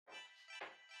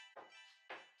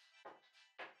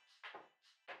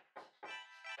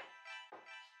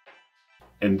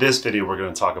In this video, we're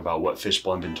going to talk about what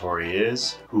Fishbowl Inventory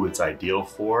is, who it's ideal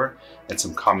for, and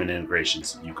some common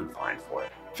integrations that you can find for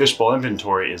it. Fishbowl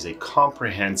Inventory is a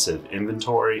comprehensive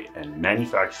inventory and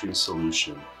manufacturing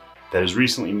solution that has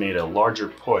recently made a larger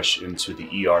push into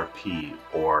the ERP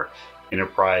or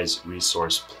Enterprise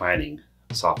Resource Planning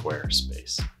software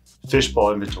space.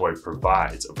 Fishbowl Inventory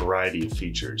provides a variety of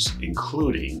features,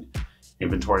 including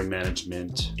inventory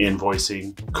management,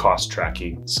 invoicing, cost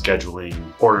tracking, scheduling,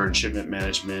 order and shipment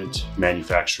management,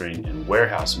 manufacturing and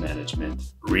warehouse management,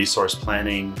 resource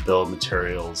planning, bill of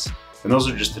materials, and those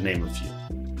are just to name a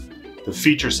few. The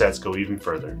feature sets go even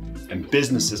further, and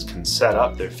businesses can set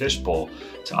up their Fishbowl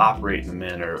to operate in the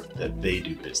manner that they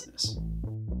do business.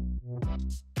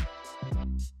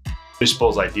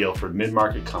 Fishbowl is ideal for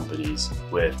mid-market companies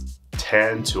with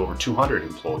 10 to over 200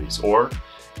 employees, or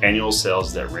annual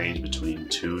sales that range between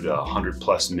 2 to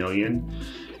 100+ million,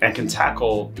 and can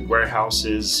tackle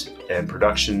warehouses and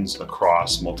productions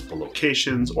across multiple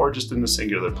locations or just in a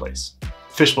singular place.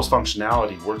 Fishbowl's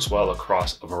functionality works well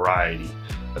across a variety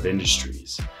of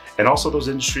industries, and also those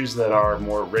industries that are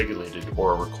more regulated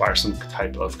or require some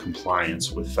type of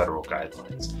compliance with federal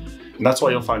guidelines. And that's why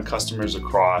you'll find customers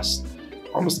across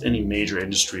almost any major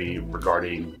industry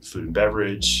regarding food and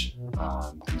beverage,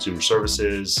 consumer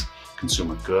services,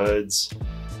 consumer goods,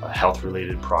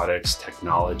 health-related products,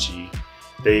 technology.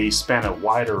 They span a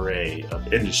wide array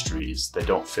of industries that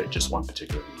don't fit just one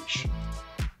particular niche.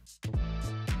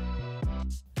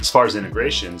 As far as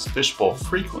integrations, Fishbowl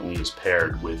frequently is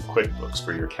paired with QuickBooks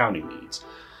for your accounting needs,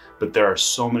 but there are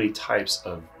so many types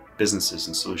of businesses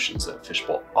and solutions that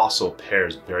Fishbowl also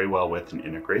pairs very well with and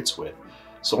integrates with.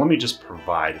 So let me just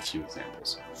provide a few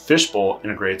examples. Fishbowl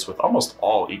integrates with almost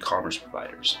all e-commerce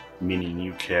providers, meaning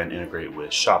you can integrate with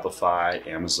Shopify,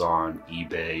 Amazon,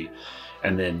 eBay,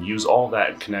 and then use all that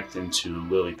and connect into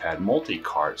Lilypad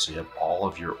multi-cart so you have all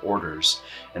of your orders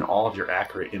and all of your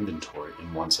accurate inventory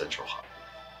in one central hub.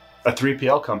 A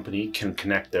 3PL company can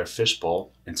connect their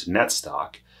Fishbowl into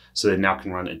NetStock so they now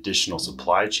can run additional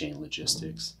supply chain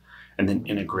logistics, and then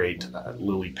integrate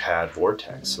Lilypad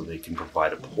Vortex so they can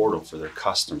provide a portal for their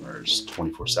customers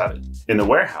 24/7. In the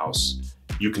warehouse,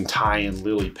 you can tie in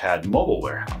Lilypad Mobile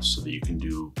Warehouse so that you can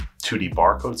do 2D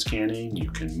barcode scanning,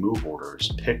 you can move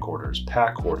orders, pick orders,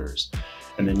 pack orders,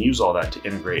 and then use all that to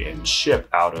integrate and ship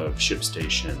out of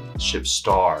ShipStation,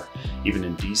 ShipStar, even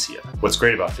Indicia. What's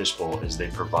great about Fishbowl is they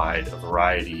provide a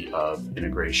variety of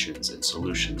integrations and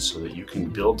solutions so that you can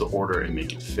build the order and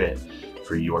make it fit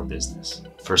for your business.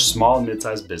 For small and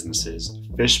mid-sized businesses,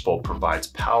 Fishbowl provides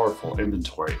powerful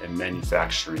inventory and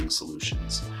manufacturing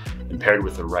solutions. And paired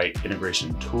with the right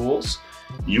integration tools,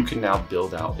 you can now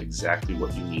build out exactly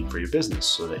what you need for your business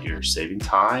so that you're saving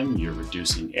time, you're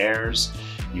reducing errors,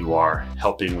 you are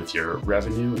helping with your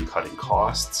revenue and cutting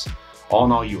costs. All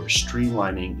in all, you are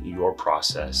streamlining your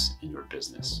process in your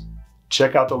business.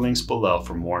 Check out the links below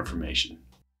for more information.